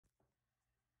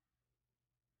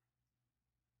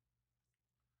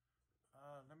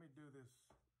do this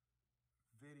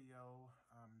video.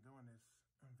 I'm doing this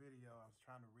video. I was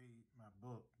trying to read my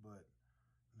book, but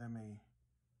let me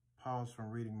pause from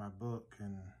reading my book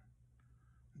and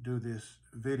do this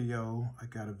video. I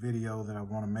got a video that I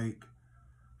want to make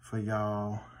for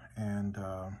y'all, and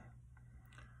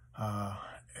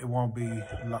it won't be,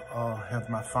 have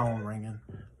my phone ringing.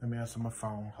 Let me answer my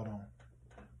phone. Hold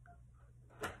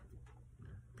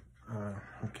on.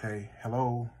 Okay.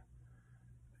 Hello.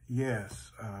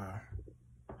 Yes.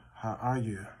 How are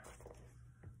you?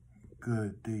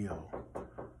 Good deal.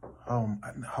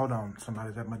 Hold on.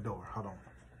 Somebody's at my door. Hold on.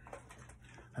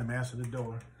 Let me answer the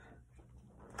door.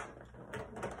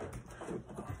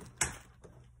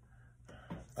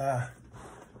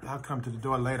 I'll come to the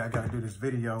door later. I got to do this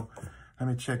video. Let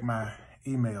me check my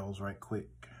emails right quick.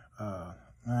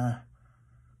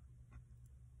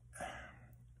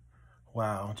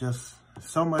 Wow, just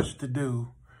so much to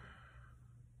do.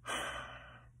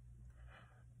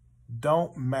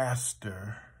 Don't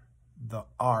master the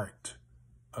art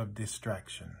of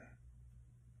distraction.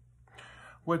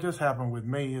 What just happened with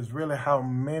me is really how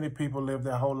many people live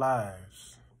their whole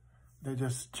lives. They're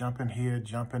just jumping here,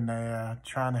 jumping there,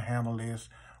 trying to handle this.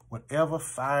 Whatever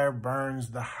fire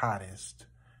burns the hottest,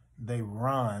 they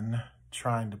run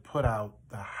trying to put out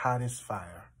the hottest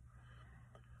fire.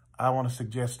 I want to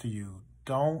suggest to you,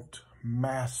 don't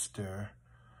master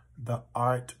the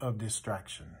art of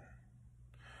distraction.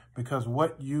 Because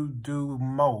what you do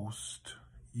most,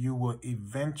 you will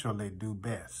eventually do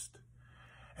best.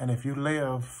 And if you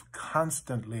live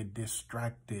constantly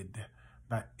distracted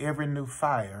by every new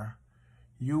fire,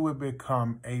 you will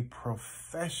become a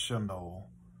professional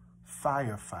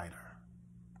firefighter.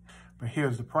 But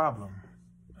here's the problem.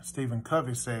 Stephen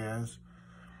Covey says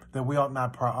that we ought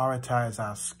not prioritize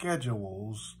our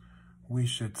schedules. We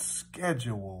should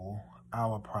schedule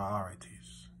our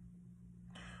priorities.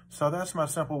 So that's my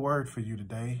simple word for you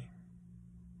today.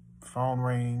 Phone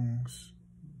rings,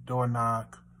 door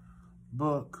knock,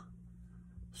 book,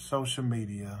 social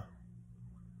media.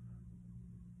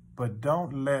 But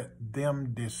don't let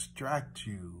them distract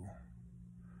you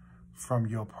from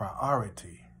your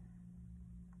priority.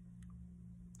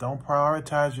 Don't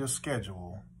prioritize your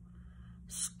schedule.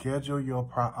 Schedule your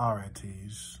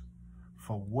priorities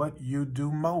for what you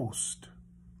do most.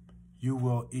 You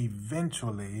will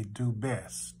eventually do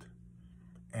best.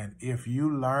 And if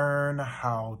you learn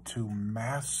how to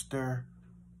master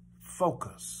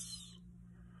focus,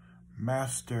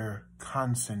 master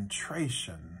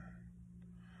concentration,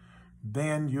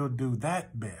 then you'll do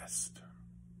that best.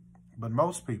 But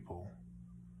most people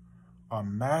are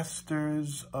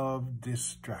masters of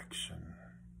distraction.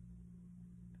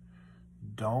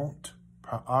 Don't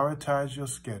prioritize your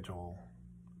schedule.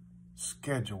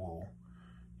 Schedule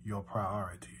your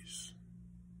priorities.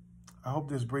 I hope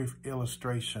this brief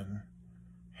illustration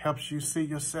helps you see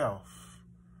yourself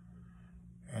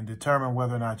and determine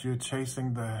whether or not you're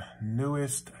chasing the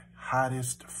newest,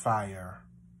 hottest fire,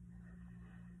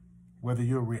 whether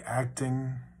you're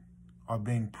reacting or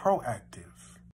being proactive